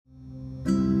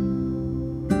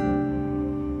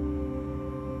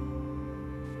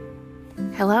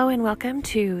Hello and welcome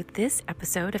to this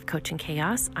episode of Coaching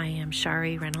Chaos. I am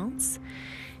Shari Reynolds,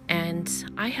 and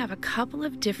I have a couple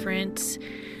of different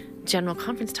general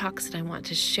conference talks that I want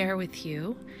to share with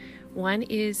you. One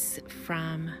is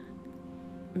from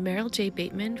Merrill J.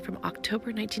 Bateman from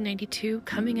October 1992,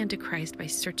 Coming Unto Christ by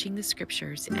Searching the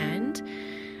Scriptures, and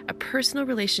A Personal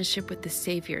Relationship with the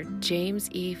Savior, James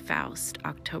E. Faust,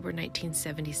 October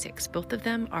 1976. Both of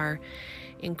them are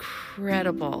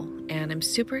incredible, and I'm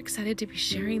super excited to be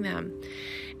sharing them.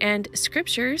 And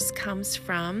Scriptures comes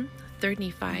from 3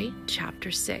 Nephi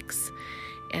chapter 6,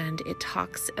 and it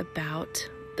talks about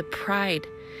the pride.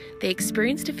 They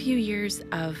experienced a few years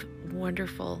of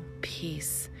wonderful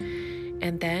peace,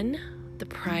 and then the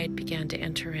pride began to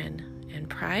enter in. And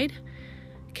pride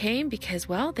came because,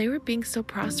 they were being so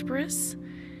prosperous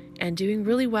and doing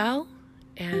really well.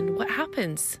 And what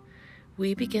happens?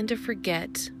 We begin to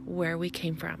forget where we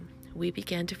came from. We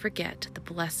begin to forget the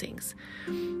blessings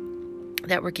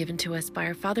that were given to us by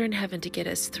our Father in heaven to get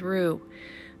us through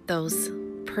those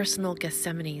personal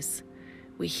Gethsemanes.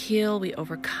 We heal, we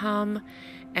overcome,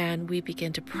 and we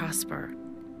begin to prosper.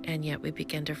 And yet we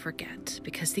begin to forget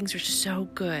because things are so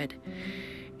good.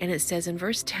 And it says in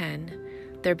verse 10,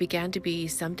 there began to be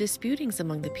some disputings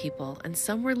among the people, and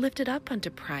some were lifted up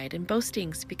unto pride and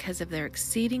boastings because of their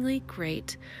exceedingly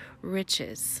great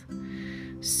riches.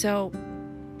 So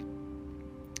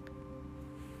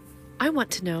I want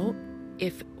to know,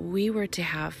 if we were to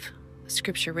have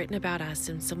Scripture written about us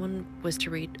and someone was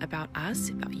to read about us,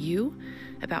 about you,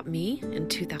 about me in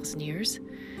 2,000 years,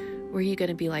 were you going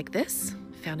to be like this?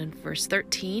 Found in verse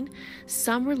 13,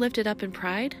 some were lifted up in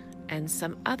pride, and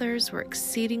some others were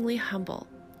exceedingly humble.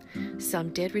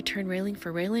 Some did return railing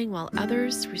for railing, while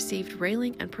others received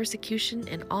railing and persecution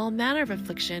in all manner of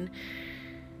affliction,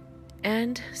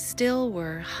 and still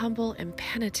were humble and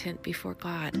penitent before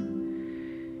God.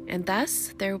 And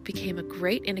thus there became a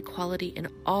great inequality in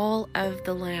all of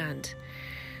the land,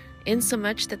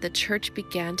 insomuch that the church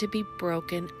began to be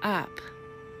broken up.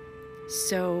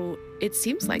 So it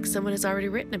seems like someone has already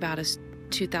written about us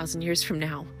 2,000 years from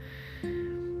now.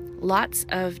 Lots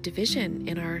of division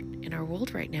in our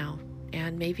world right now.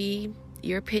 And maybe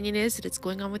your opinion is that it's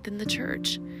going on within the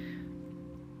church.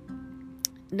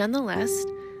 Nonetheless,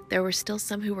 there were still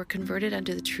some who were converted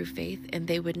unto the true faith, and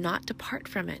they would not depart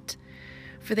from it.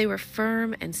 For they were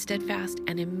firm and steadfast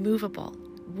and immovable,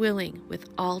 willing with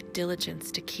all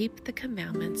diligence to keep the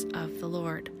commandments of the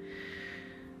Lord.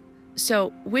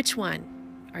 So which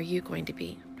one are you going to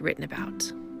be written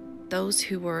about? Those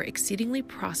who were exceedingly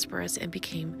prosperous and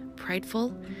became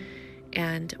prideful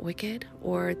and wicked,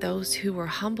 or those who were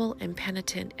humble and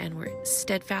penitent and were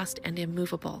steadfast and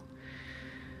immovable?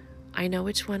 I know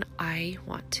which one I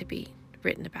want to be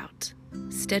written about.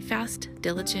 Steadfast,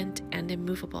 diligent, and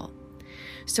immovable.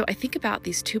 So I think about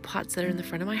these two pots that are in the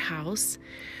front of my house,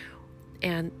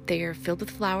 and they are filled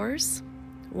with flowers,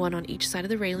 one on each side of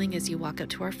the railing as you walk up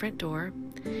to our front door.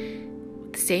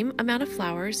 The same amount of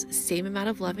flowers, same amount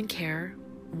of love and care,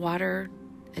 water,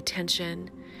 attention,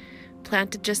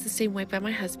 planted just the same way by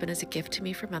my husband as a gift to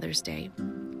me for Mother's Day.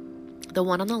 The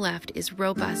one on the left is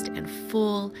robust and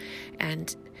full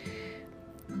and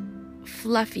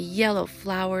fluffy yellow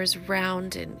flowers,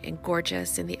 round and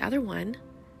gorgeous, and the other one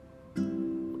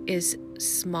is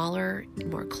smaller,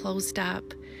 more closed up,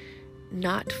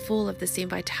 not full of the same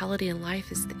vitality and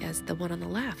life as the one on the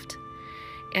left.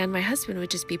 And my husband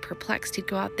would just be perplexed. He'd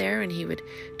go out there and he would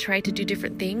try to do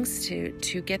different things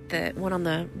to get the one on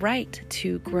the right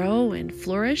to grow and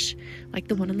flourish like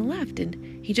the one on the left.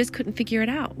 And he just couldn't figure it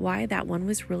out, why that one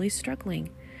was really struggling.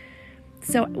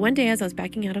 So one day as I was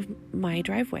backing out of my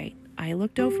driveway, I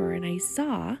looked over and I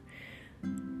saw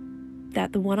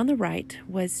that the one on the right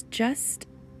was just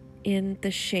in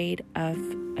the shade of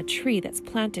a tree that's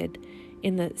planted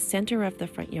in the center of the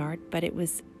front yard, but it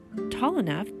was tall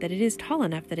enough that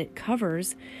it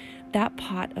covers that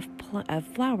pot of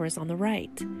flowers on the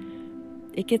right.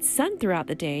 It gets sun throughout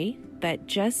the day, but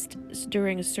just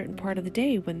during a certain part of the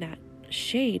day when that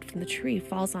shade from the tree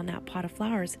falls on that pot of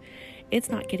flowers, it's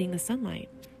not getting the sunlight.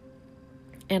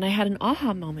 And I had an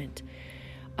aha moment.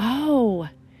 Oh,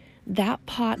 that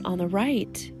pot on the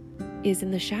right is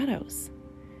in the shadows.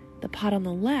 The pot on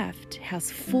the left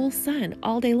has full sun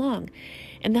all day long.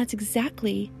 And that's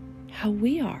exactly how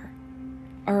we are.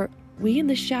 Are we in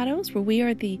the shadows where we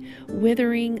are the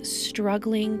withering,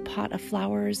 struggling pot of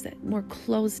flowers that more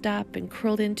closed up and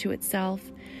curled into itself?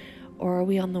 Or are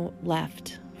we on the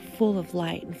left, full of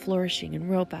light and flourishing and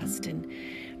robust and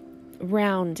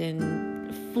round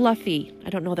and fluffy? I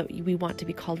don't know that we want to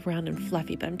be called round and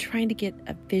fluffy, but I'm trying to get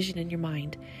a vision in your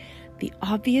mind. The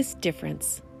obvious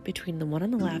difference between the one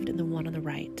on the left and the one on the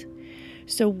right.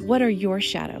 So what are your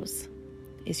shadows?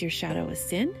 Is your shadow a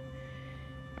sin?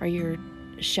 Are your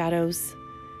shadows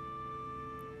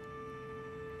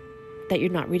that you're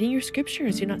not reading your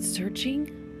scriptures, you're not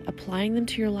searching, applying them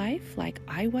to your life like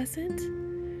I wasn't?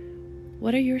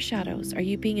 What are your shadows? Are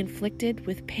you being inflicted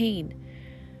with pain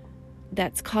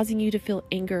that's causing you to feel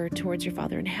anger towards your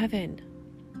Father in heaven?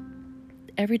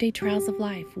 Everyday trials of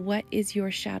life. What is your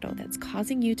shadow that's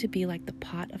causing you to be like the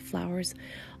pot of flowers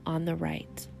on the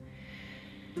right?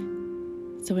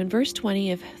 So in verse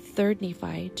 20 of 3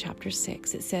 Nephi chapter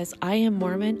 6, it says, I am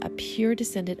Mormon, a pure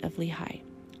descendant of Lehi.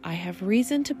 I have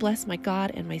reason to bless my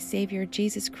God and my Savior,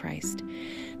 Jesus Christ,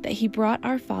 that he brought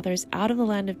our fathers out of the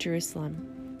land of Jerusalem,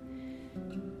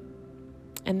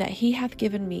 and that he hath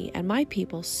given me and my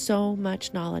people so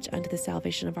much knowledge unto the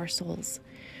salvation of our souls.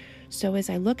 So as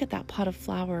I look at that pot of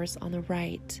flowers on the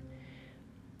right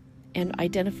and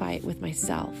identify it with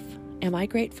myself, am I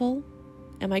grateful?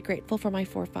 Am I grateful for my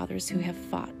forefathers who have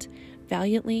fought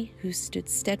valiantly, who stood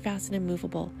steadfast and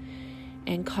immovable,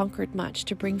 and conquered much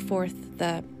to bring forth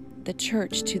the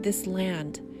church to this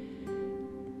land,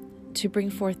 to bring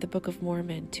forth the Book of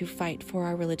Mormon, to fight for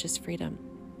our religious freedom?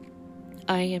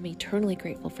 I am eternally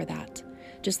grateful for that,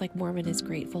 just like Mormon is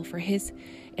grateful for his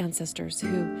ancestors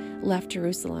who left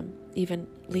Jerusalem, even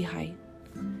Lehi.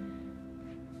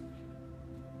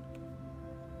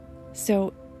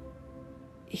 So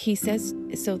he says,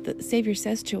 so the Savior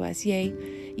says to us, yea,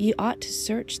 ye ought to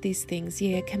search these things,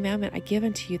 yea, a commandment I give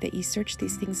unto you, that ye search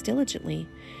these things diligently.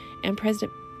 And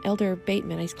Elder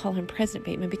Bateman, I call him President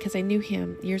Bateman because I knew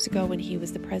him years ago when he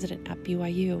was the president at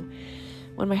BYU,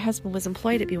 when my husband was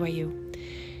employed at BYU.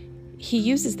 He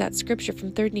uses that scripture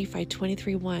from 3 Nephi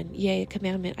 23:1, yea, a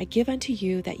commandment I give unto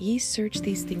you, that ye search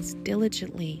these things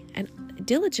diligently. And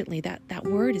diligently, that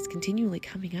word is continually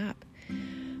coming up.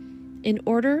 In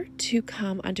order to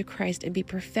come unto Christ and be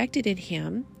perfected in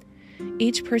him,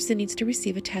 each person needs to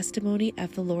receive a testimony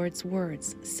of the Lord's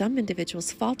words. Some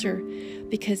individuals falter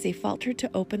because they falter to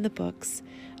open the books,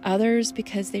 others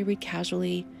because they read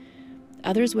casually.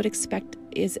 Others would expect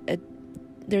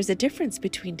there's a difference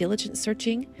between diligent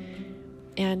searching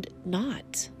and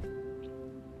not.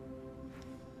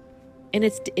 And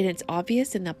it's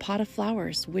obvious in the pot of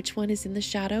flowers which one is in the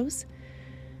shadows,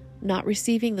 not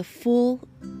receiving the full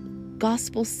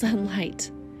gospel sunlight.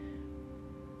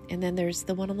 And then there's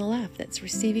the one on the left that's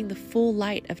receiving the full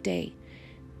light of day,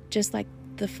 just like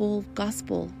the full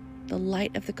gospel, the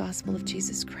light of the gospel of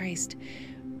Jesus Christ.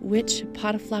 Which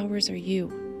pot of flowers are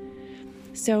you?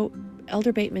 So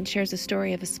Elder Bateman shares a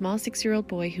story of a small 6-year-old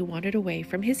boy who wandered away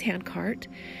from his handcart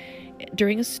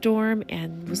during a storm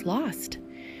and was lost.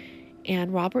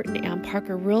 And Robert and Ann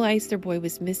Parker realized their boy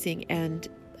was missing, and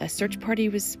a search party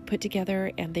was put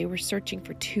together, and they were searching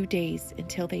for 2 days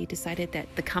until they decided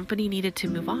that the company needed to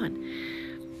move on.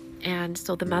 And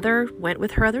so the mother went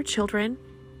with her other children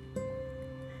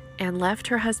and left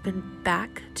her husband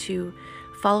back to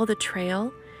follow the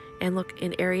trail and look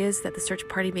in areas that the search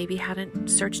party maybe hadn't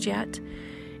searched yet.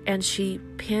 And she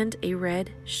pinned a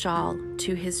red shawl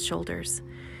to his shoulders.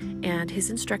 And his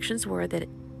instructions were that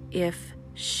if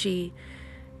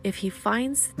he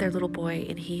finds their little boy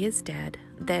and he is dead,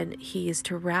 then he is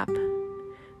to wrap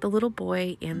the little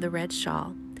boy in the red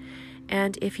shawl.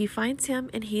 And if he finds him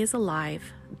and he is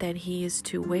alive, then he is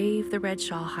to wave the red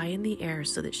shawl high in the air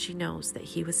so that she knows that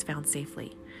he was found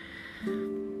safely.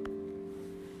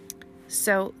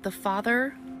 So the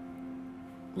father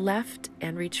left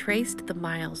and retraced the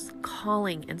miles,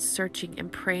 calling and searching and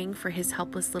praying for his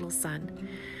helpless little son.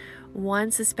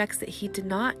 One suspects that he did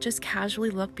not just casually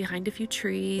look behind a few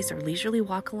trees or leisurely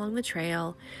walk along the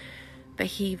trail, but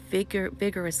he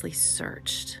vigorously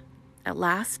searched. At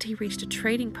last, he reached a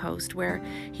trading post where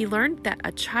he learned that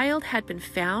a child had been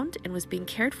found and was being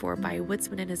cared for by a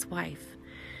woodsman and his wife.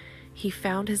 He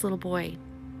found his little boy,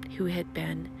 who had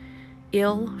been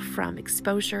ill from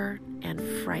exposure and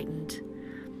frightened.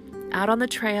 Out on the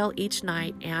trail each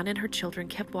night, Anne and her children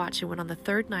kept watching when on the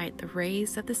third night the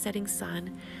rays of the setting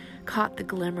sun caught the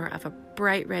glimmer of a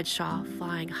bright red shawl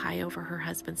flying high over her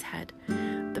husband's head.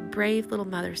 The brave little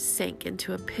mother sank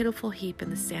into a pitiful heap in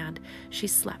the sand. She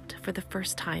slept for the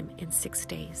first time in 6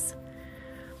 days.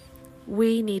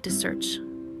 We need to search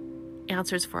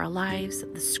answers for our lives,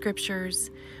 the scriptures.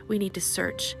 We need to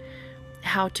search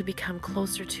how to become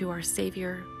closer to our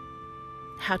Savior,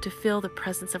 how to feel the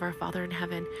presence of our Father in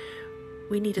heaven.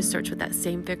 We need to search with that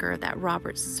same vigor that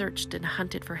Robert searched and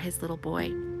hunted for his little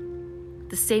boy.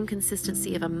 The same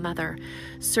consistency of a mother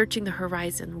searching the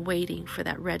horizon, waiting for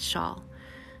that red shawl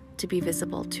to be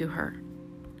visible to her.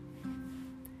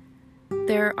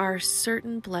 There are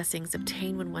certain blessings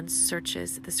obtained when one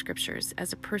searches the scriptures.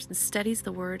 As a person studies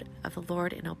the word of the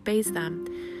Lord and obeys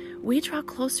them, we draw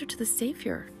closer to the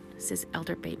Savior, says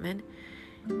Elder Bateman.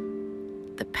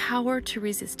 The power to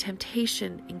resist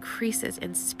temptation increases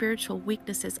and spiritual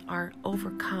weaknesses are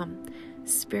overcome.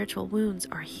 Spiritual wounds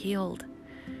are healed.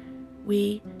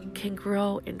 We can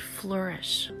grow and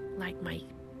flourish like my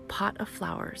pot of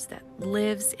flowers that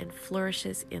lives and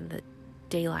flourishes in the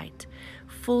daylight,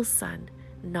 full sun,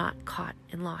 not caught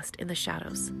and lost in the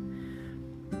shadows.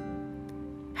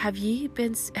 Have ye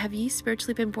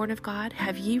spiritually been born of God?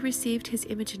 Have ye received his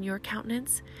image in your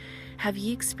countenance? Have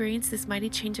ye experienced this mighty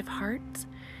change of heart?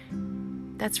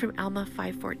 That's from Alma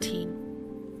 5:14.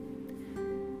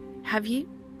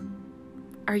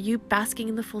 Are you basking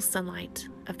in the full sunlight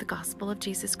of the gospel of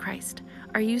Jesus Christ?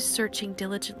 Are you searching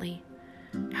diligently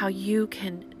how you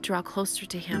can draw closer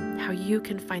to him, how you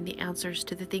can find the answers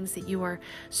to the things that you are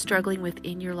struggling with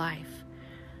in your life?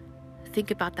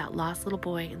 Think about that lost little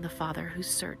boy and the father who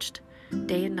searched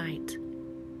day and night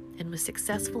and was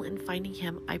successful in finding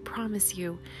him. I promise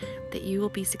you that you will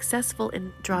be successful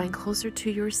in drawing closer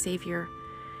to your Savior.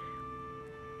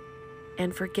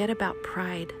 And forget about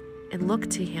pride and look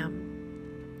to him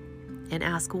and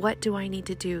ask, what do I need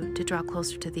to do to draw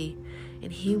closer to thee?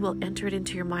 And he will enter it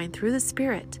into your mind through the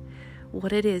Spirit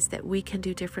what it is that we can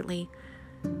do differently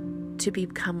to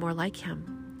become more like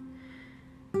him.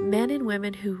 Men and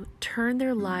women who turn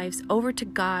their lives over to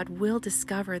God will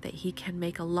discover that he can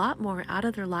make a lot more out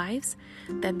of their lives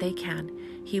than they can.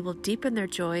 He will deepen their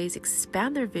joys,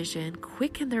 expand their vision,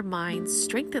 quicken their minds,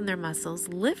 strengthen their muscles,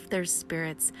 lift their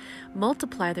spirits,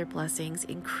 multiply their blessings,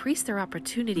 increase their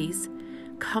opportunities,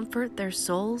 comfort their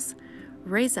souls,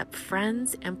 raise up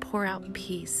friends, and pour out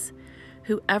peace.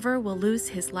 Whoever will lose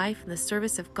his life in the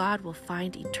service of God will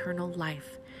find eternal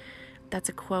life. That's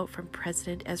a quote from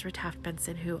President Ezra Taft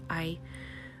Benson, who I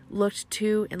looked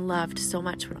to and loved so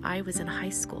much when I was in high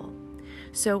school.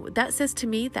 So that says to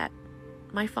me that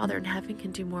my Father in heaven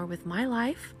can do more with my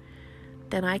life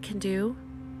than I can do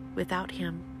without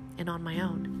him and on my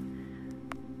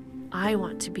own. I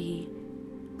want to be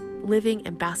living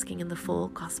and basking in the full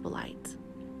gospel light.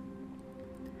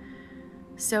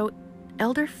 So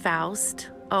Elder Faust,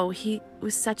 he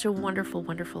was such a wonderful,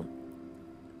 wonderful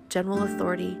general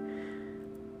authority,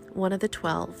 one of the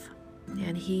 12,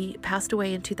 and he passed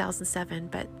away in 2007,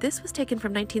 but this was taken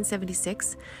from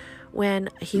 1976 when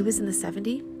he was in the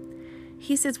 70s.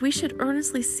 He says we should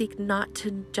earnestly seek not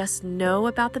to just know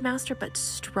about the Master, but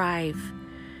strive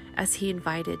as he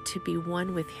invited to be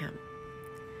one with him.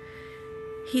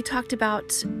 He talked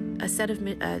about a set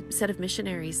of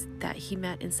missionaries that he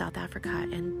met in South Africa,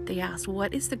 and they asked,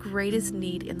 what is the greatest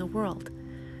need in the world?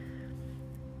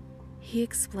 He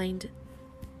explained,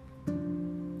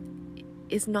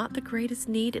 is not the greatest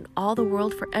need in all the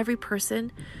world for every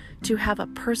person to have a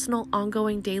personal,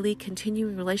 ongoing, daily,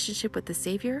 continuing relationship with the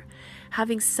Savior?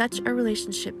 Having such a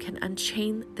relationship can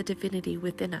unchain the divinity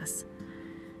within us.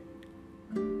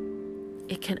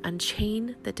 It can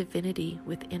unchain the divinity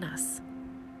within us.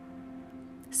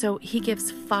 So he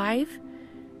gives 5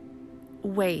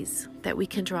 ways that we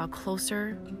can draw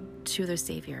closer to the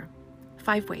Savior.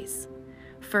 5 ways.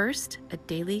 First, a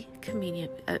daily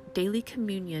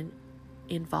communion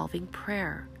involving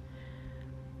prayer,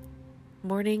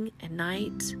 morning and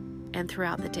night and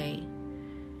throughout the day.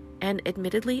 And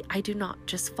admittedly, I do not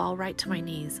just fall right to my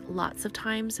knees. Lots of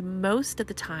times, most of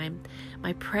the time,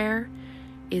 my prayer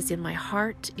is in my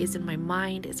heart, is in my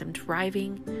mind, as I'm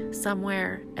driving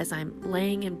somewhere, as I'm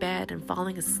laying in bed and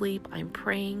falling asleep, I'm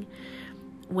praying.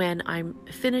 When I'm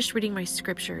finished reading my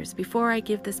scriptures, before I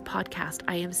give this podcast,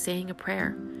 I am saying a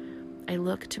prayer. I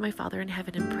look to my Father in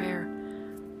heaven in prayer.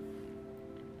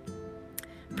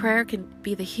 Prayer can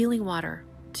be the healing water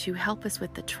to help us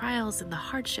with the trials and the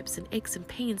hardships and aches and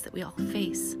pains that we all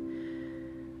face.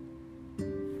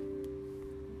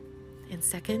 And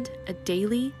second, a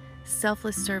daily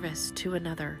selfless service to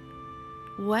another.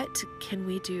 What can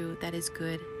we do that is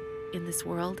good in this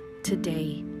world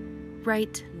today,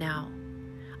 right now?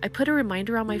 I put a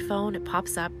reminder on my phone. It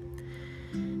pops up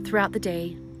throughout the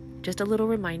day, just a little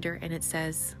reminder, and it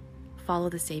says, follow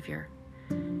the Savior.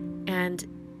 And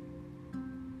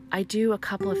I do a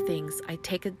couple of things. I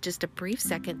take just a brief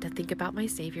second to think about my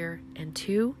Savior. And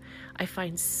 2, I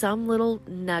find some little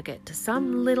nugget,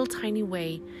 some little tiny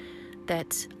way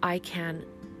that I can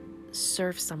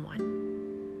serve someone.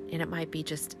 And it might be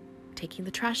just taking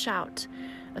the trash out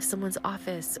of someone's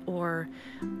office, or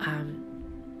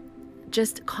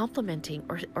just complimenting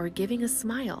or giving a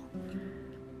smile.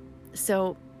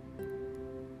 So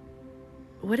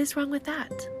what is wrong with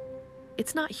that?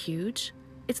 It's not huge.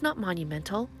 It's not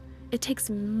monumental. It takes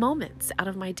moments out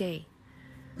of my day.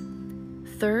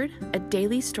 Third, a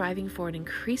daily striving for an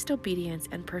increased obedience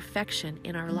and perfection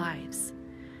in our lives.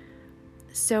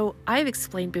 So I've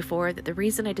explained before that the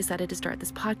reason I decided to start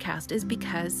this podcast is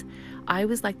because I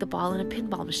was like the ball in a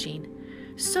pinball machine.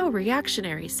 So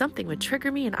reactionary, something would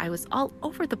trigger me and I was all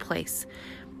over the place.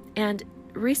 And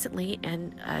recently,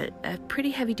 in a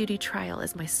pretty heavy-duty trial,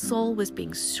 as my soul was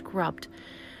being scrubbed,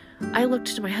 I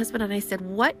looked to my husband and I said,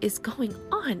 what is going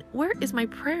on? Where is my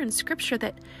prayer and scripture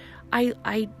that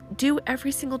I do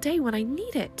every single day when I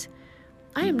need it?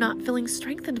 I am not feeling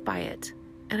strengthened by it.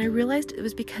 And I realized it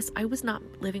was because I was not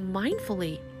living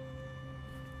mindfully.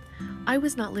 I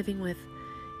was not living with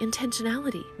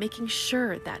intentionality, making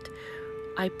sure that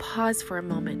I pause for a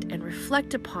moment and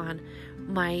reflect upon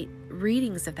my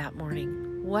readings of that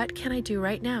morning. What can I do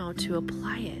right now to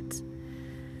apply it?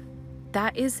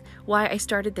 That is why I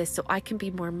started this, so I can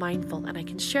be more mindful and I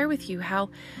can share with you how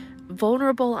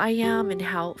vulnerable I am and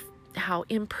how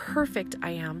imperfect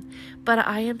I am, but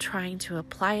I am trying to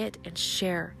apply it and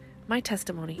share my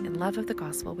testimony and love of the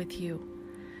gospel with you.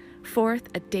 Fourth,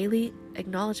 a daily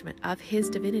acknowledgement of his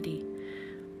divinity.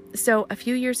 So a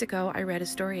few years ago, I read a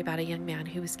story about a young man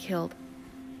who was killed.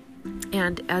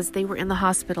 And as they were in the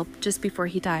hospital just before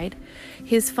he died,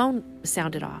 his phone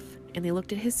sounded off. And they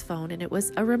looked at his phone and it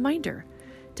was a reminder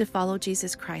to follow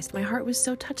Jesus Christ. My heart was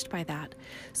so touched by that.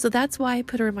 So that's why I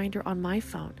put a reminder on my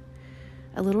phone.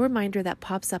 A little reminder that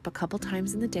pops up a couple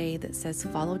times in the day that says,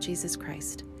 follow Jesus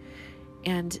Christ.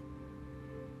 And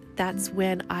that's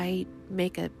when I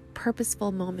make a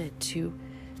purposeful moment to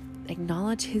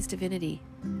acknowledge his divinity.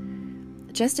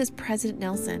 Just as President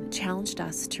Nelson challenged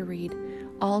us to read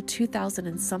all 2,000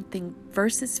 and something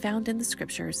verses found in the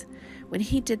scriptures, when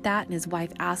he did that and his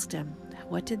wife asked him,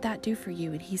 what did that do for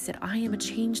you? And he said, I am a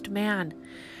changed man.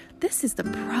 This is the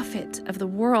prophet of the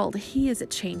world. He is a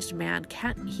changed man.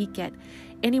 Can't he get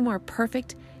any more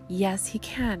perfect? Yes, he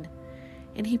can.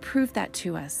 And he proved that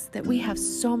to us, that we have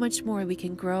so much more we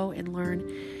can grow and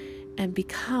learn and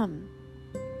become.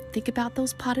 Think about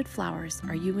those potted flowers.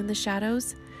 Are you in the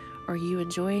shadows? Or are you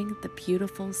enjoying the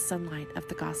beautiful sunlight of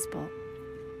the gospel?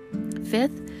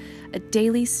 Fifth, a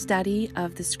daily study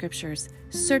of the scriptures.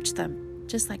 Search them,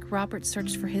 just like Robert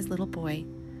searched for his little boy.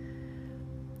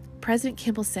 President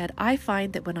Kimball said, I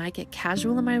find that when I get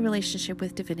casual in my relationship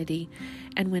with divinity,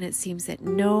 and when it seems that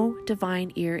no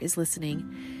divine ear is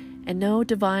listening, and no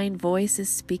divine voice is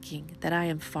speaking, that I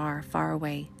am far, far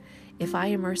away. If I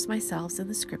immerse myself in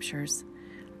the scriptures,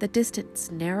 the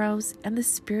distance narrows and the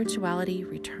spirituality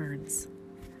returns.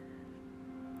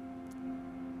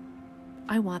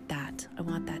 I want that. I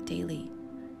want that daily.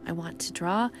 I want to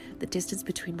draw the distance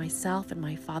between myself and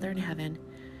my Father in heaven.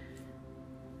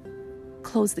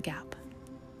 Close the gap.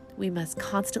 We must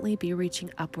constantly be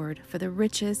reaching upward for the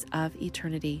riches of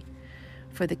eternity,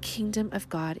 for the kingdom of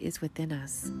God is within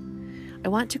us. I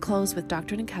want to close with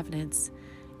Doctrine and Covenants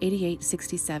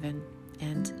 88:67,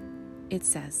 and it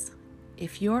says,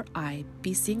 if your eye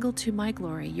be single to my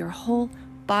glory, your whole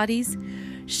bodies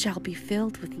shall be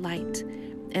filled with light,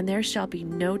 and there shall be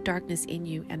no darkness in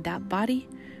you, and that body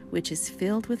which is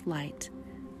filled with light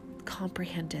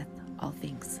comprehendeth all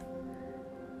things.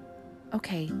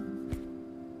 Okay,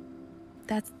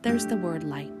 there's the word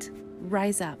light.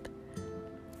 Rise up.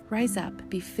 Rise up,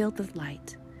 be filled with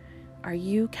light. Are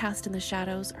you cast in the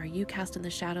shadows? Are you cast in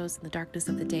the shadows in the darkness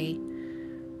of the day?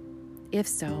 If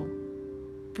so,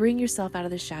 bring yourself out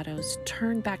of the shadows,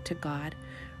 turn back to God,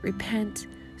 repent,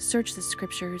 search the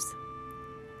scriptures,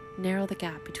 narrow the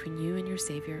gap between you and your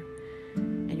Savior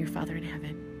and your Father in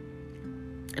heaven.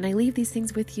 And I leave these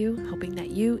things with you, hoping that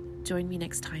you join me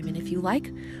next time. And if you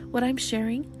like what I'm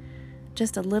sharing,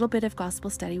 just a little bit of gospel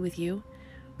study with you,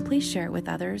 please share it with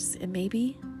others, and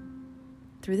maybe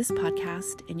through this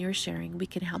podcast and your sharing, we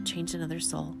can help change another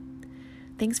soul.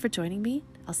 Thanks for joining me.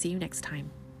 I'll see you next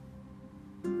time.